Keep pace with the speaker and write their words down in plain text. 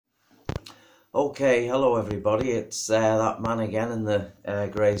Okay, hello everybody, it's that man again in the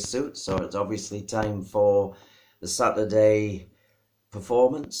grey suit, so it's obviously time for the Saturday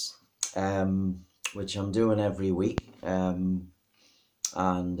performance, which I'm doing every week, and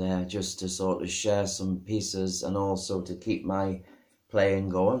just to sort of share some pieces and also to keep my playing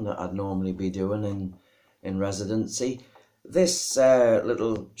going that I'd normally be doing in residency. This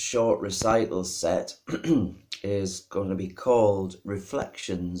little short recital set is going to be called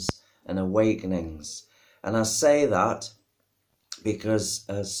Reflections and Awakenings, and I say that because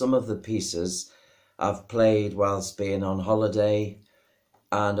some of the pieces I've played whilst being on holiday,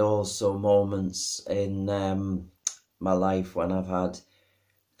 and also moments in my life when I've had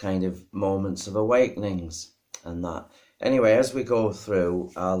kind of moments of awakenings and that. Anyway, as we go through,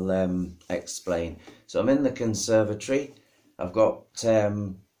 I'll explain. So I'm in the conservatory. I've got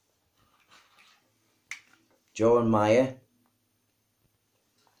Joe and Maya.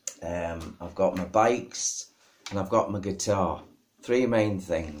 I've got my bikes and I've got my guitar. Three main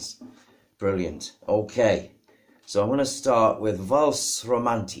things. Brilliant. Okay, so I'm going to start with Valse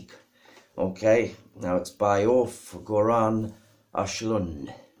Romantique. Okay, now it's by Ulf Goran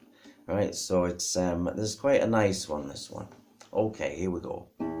Ashlund. Right, so it's this is quite a nice one, this one. Okay, here we go.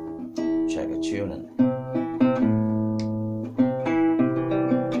 Check a tuning.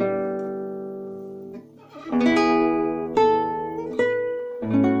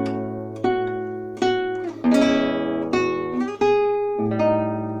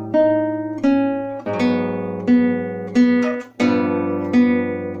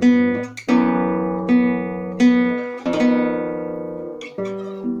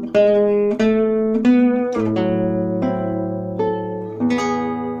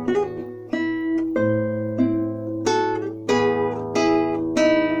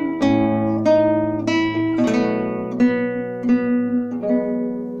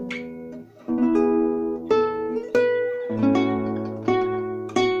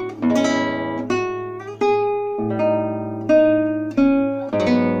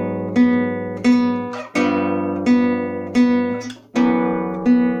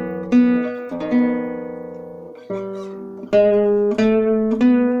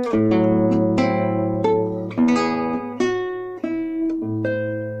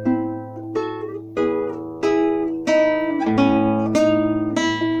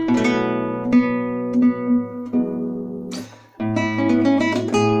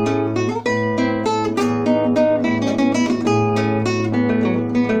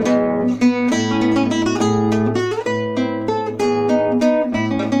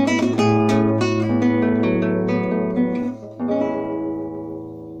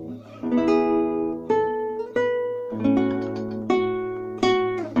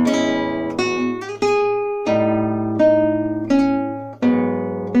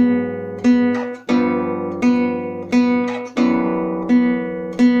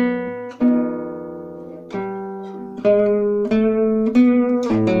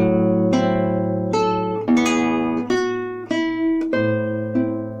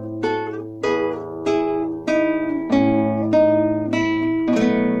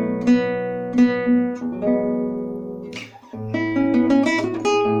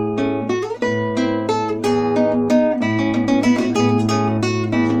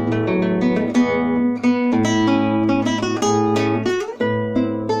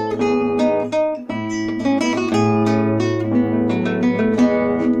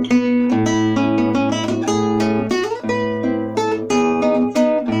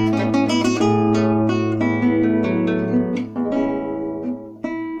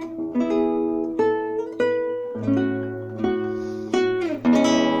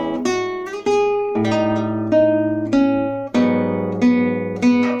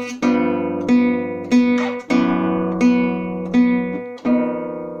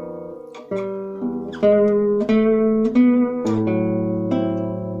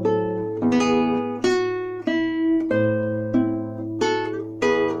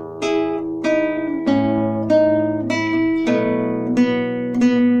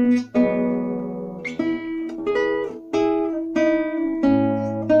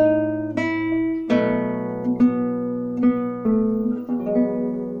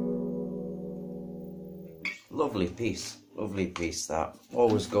 Lovely piece that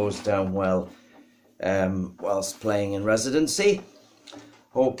always goes down well whilst playing in residency.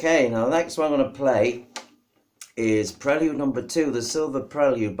 Okay, now the next one I'm going to play is Prelude number 2, the Silver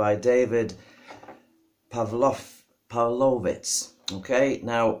Prelude by David Pawlowitz. Okay,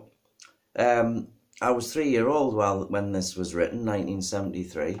 now I was 3 years old when this was written,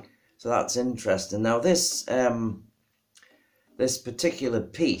 1973, so that's interesting. Now this this particular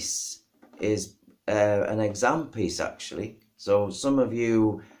piece is an exam piece actually. So some of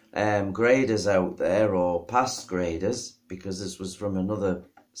you graders out there, or past graders, because this was from another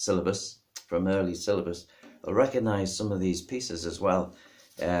syllabus, from early syllabus, will recognise some of these pieces as well.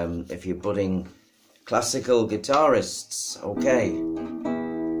 If you're budding classical guitarists. Okay,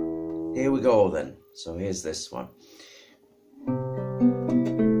 here we go then. So here's this one.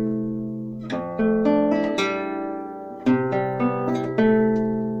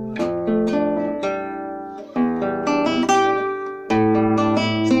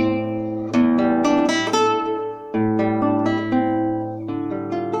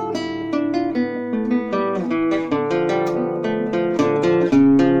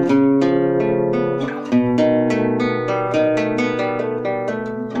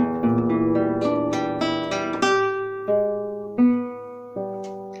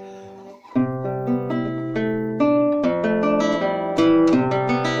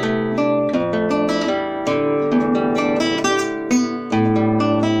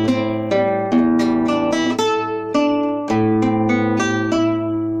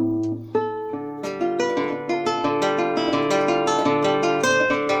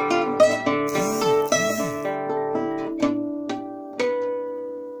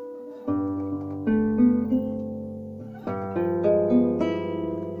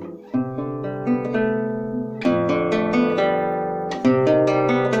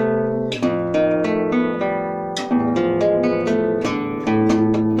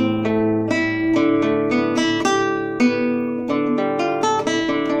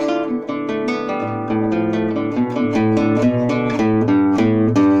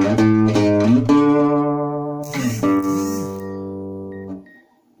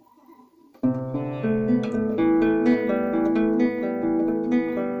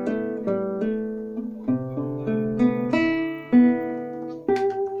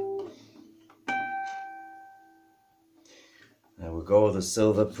 There we go, the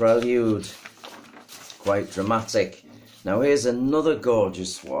Silver Prelude, quite dramatic. Now here's another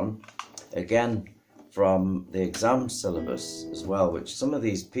gorgeous one, again from the exam syllabus as well, which some of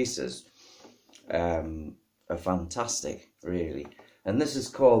these pieces are fantastic, really. And this is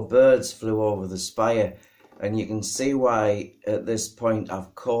called Birds Flew Over the Spire, and you can see why at this point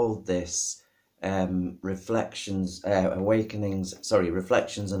I've called this Reflections and Awakenings,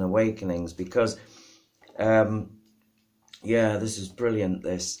 because yeah, this is brilliant,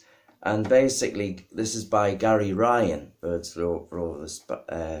 this. And basically, this is by Gary Ryan, Birds Flew Over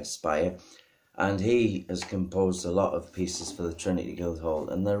the Spire. And he has composed a lot of pieces for the Trinity Guildhall,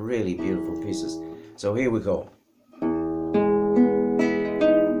 and they're really beautiful pieces. So here we go.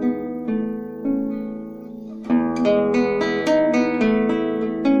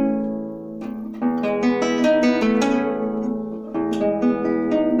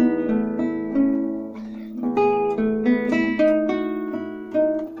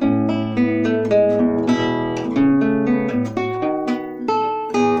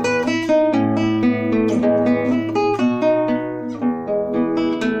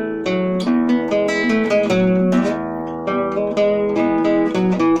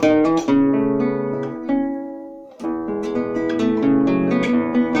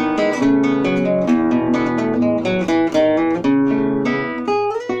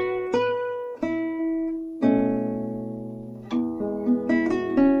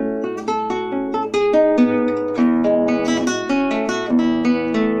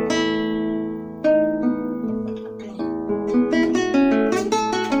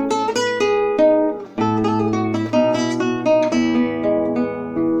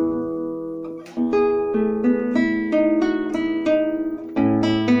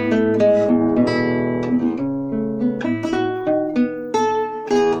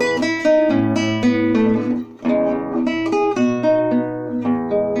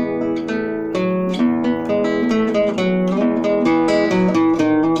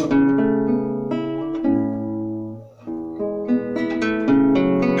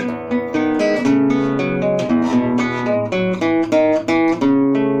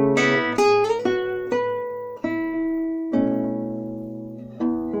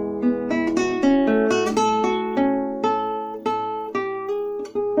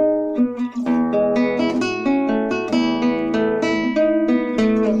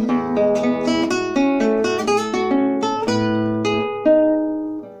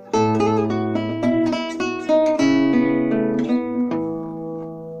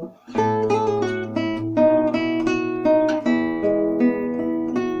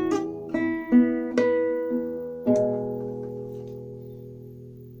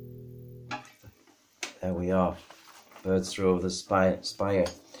 There we are, Birds Flew Over the Spire.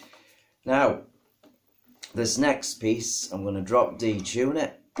 Now, this next piece, I'm going to drop D tune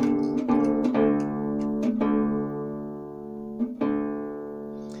it.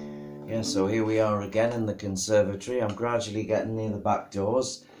 Yeah, so here we are again in the conservatory. I'm gradually getting near the back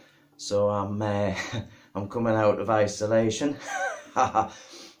doors, so I'm I'm coming out of isolation,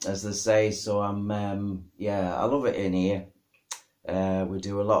 as they say. So yeah, I love it in here. We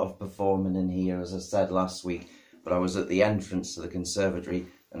do a lot of performing in here, as I said last week, but I was at the entrance to the conservatory,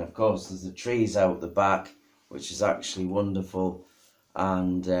 and of course there's the trees out the back, which is actually wonderful,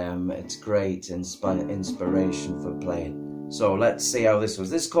 and it's great inspiration for playing. So let's see how this was.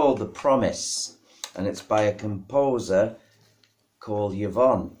 This is called The Promise, and it's by a composer called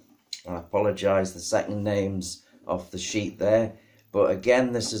Yvonne. I apologise, the second name's off the sheet there, but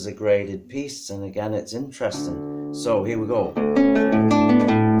again this is a graded piece, and again it's interesting. So here we go.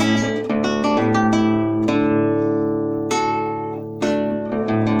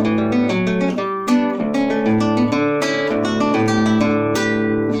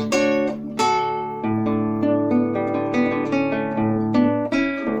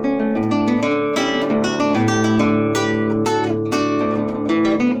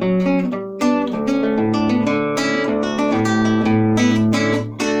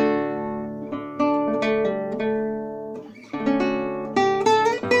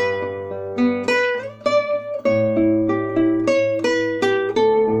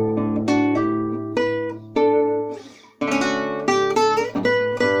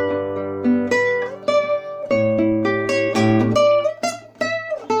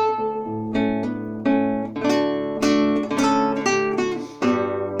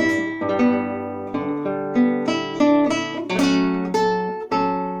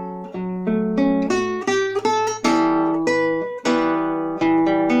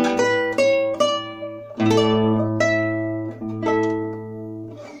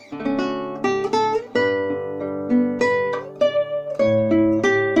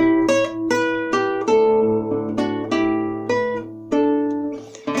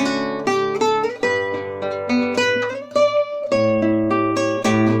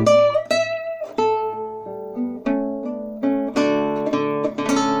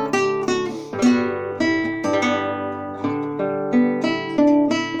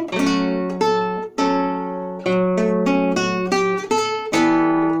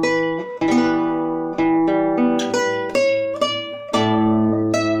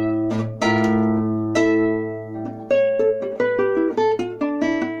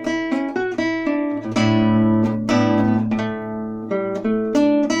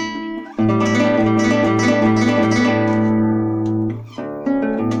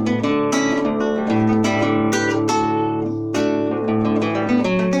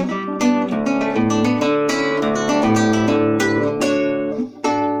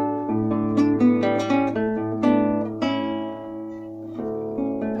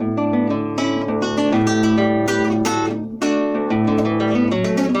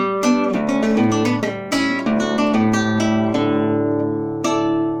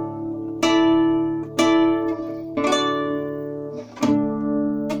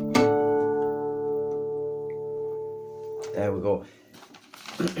 There we go.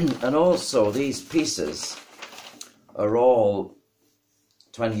 And also these pieces are all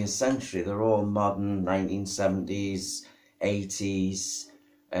 20th century. They're all modern, 1970s, 80s,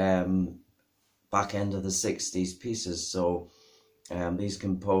 back end of the 60s pieces. So these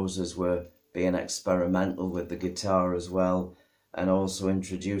composers were being experimental with the guitar as well, and also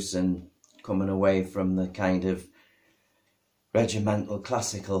introducing, coming away from the kind of regimental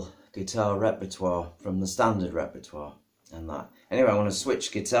classical guitar repertoire from the standard repertoire and that. Anyway, I'm going to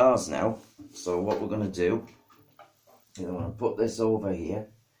switch guitars now. So what we're going to do is I'm going to put this over here.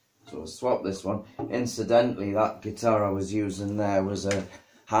 So we'll swap this one. Incidentally, that guitar I was using there was a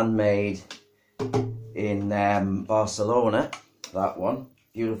handmade in Barcelona. That one,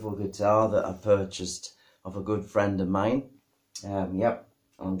 beautiful guitar that I purchased of a good friend of mine. Yep,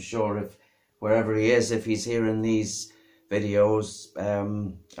 I'm sure if wherever he is, if he's hearing these videos,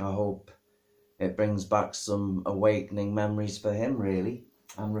 I hope it brings back some awakening memories for him, really,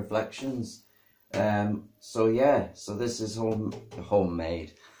 and reflections. So yeah, so this is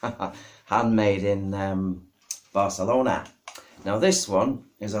homemade, handmade in Barcelona. Now this one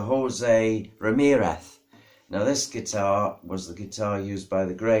is a Jose Ramirez. Now this guitar was the guitar used by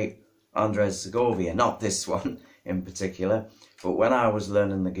the great Andres Segovia, not this one in particular, but when I was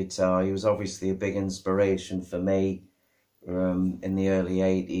learning the guitar, he was obviously a big inspiration for me in the early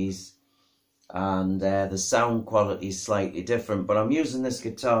 80s. And the sound quality is slightly different, but I'm using this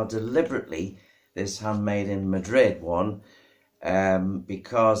guitar deliberately, this handmade in Madrid one,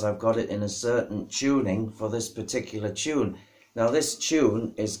 because I've got it in a certain tuning for this particular tune. Now this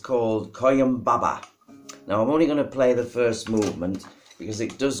tune is called Koyum Baba. Now I'm only going to play the first movement because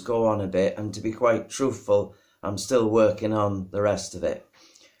it does go on a bit, and to be quite truthful, I'm still working on the rest of it.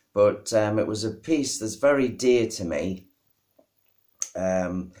 But it was a piece that's very dear to me,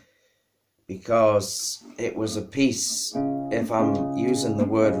 because it was a piece, if I'm using the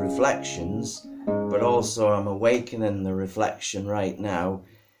word reflections, but also I'm awakening the reflection right now,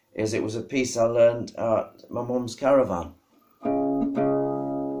 is it was a piece I learned at my mum's caravan.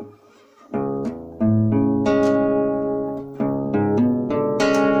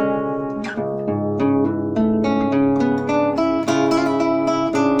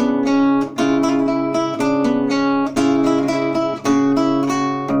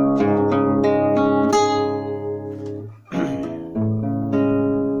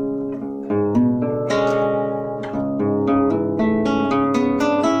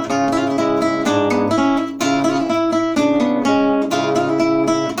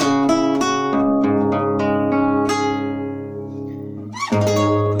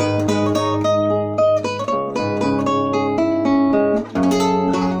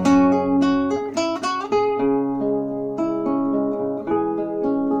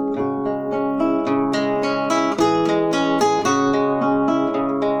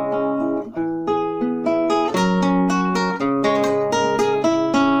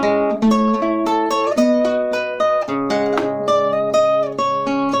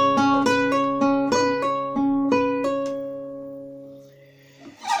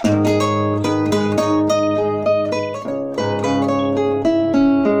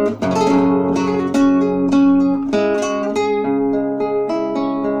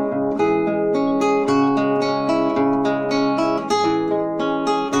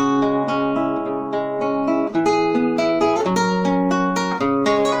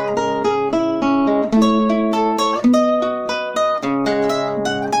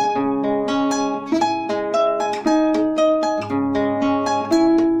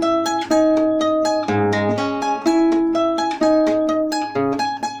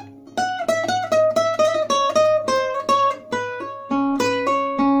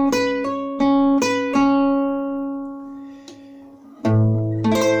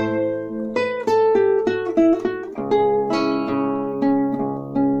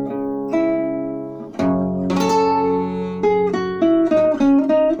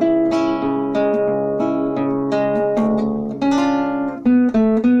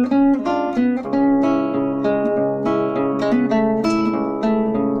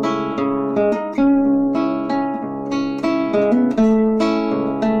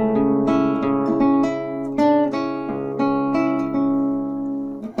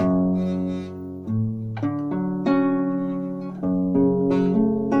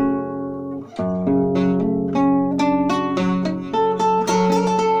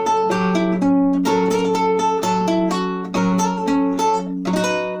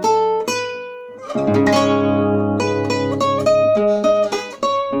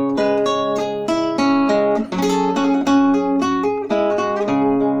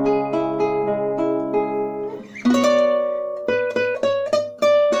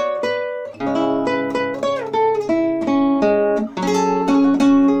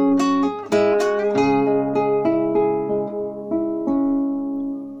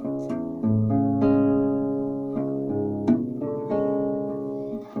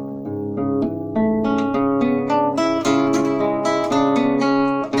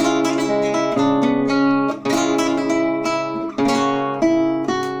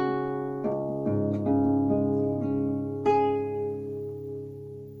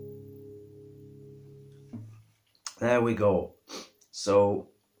 There we go. So,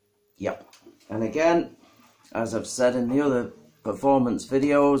 yep. And again, as I've said in the other performance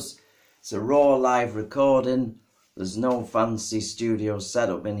videos, it's a raw live recording. There's no fancy studio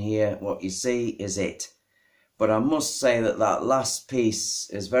setup in here. What you see is it. But I must say that that last piece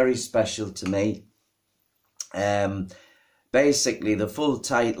is very special to me. Basically, the full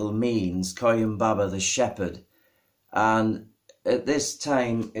title means Koyum Baba the Shepherd. And at this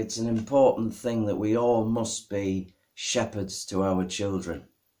time, it's an important thing that we all must be shepherds to our children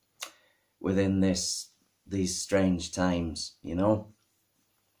within these strange times, you know.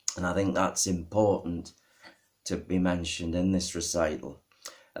 And I think that's important to be mentioned in this recital.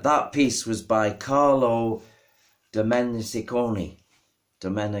 That piece was by Carlo Domeniconi.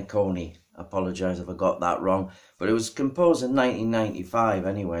 I apologise if I got that wrong, but it was composed in 1995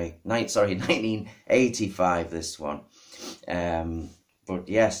 anyway. 1985, this one. But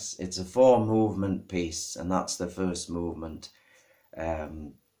yes, it's a 4-movement piece, and that's the first movement.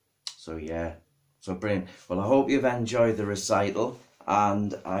 So yeah, so brilliant. Well, I hope you've enjoyed the recital,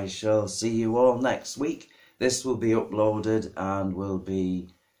 and I shall see you all next week. This will be uploaded and will be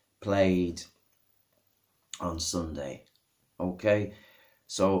played on Sunday. Okay,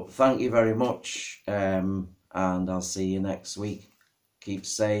 so thank you very much, and I'll see you next week. Keep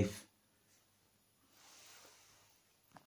safe,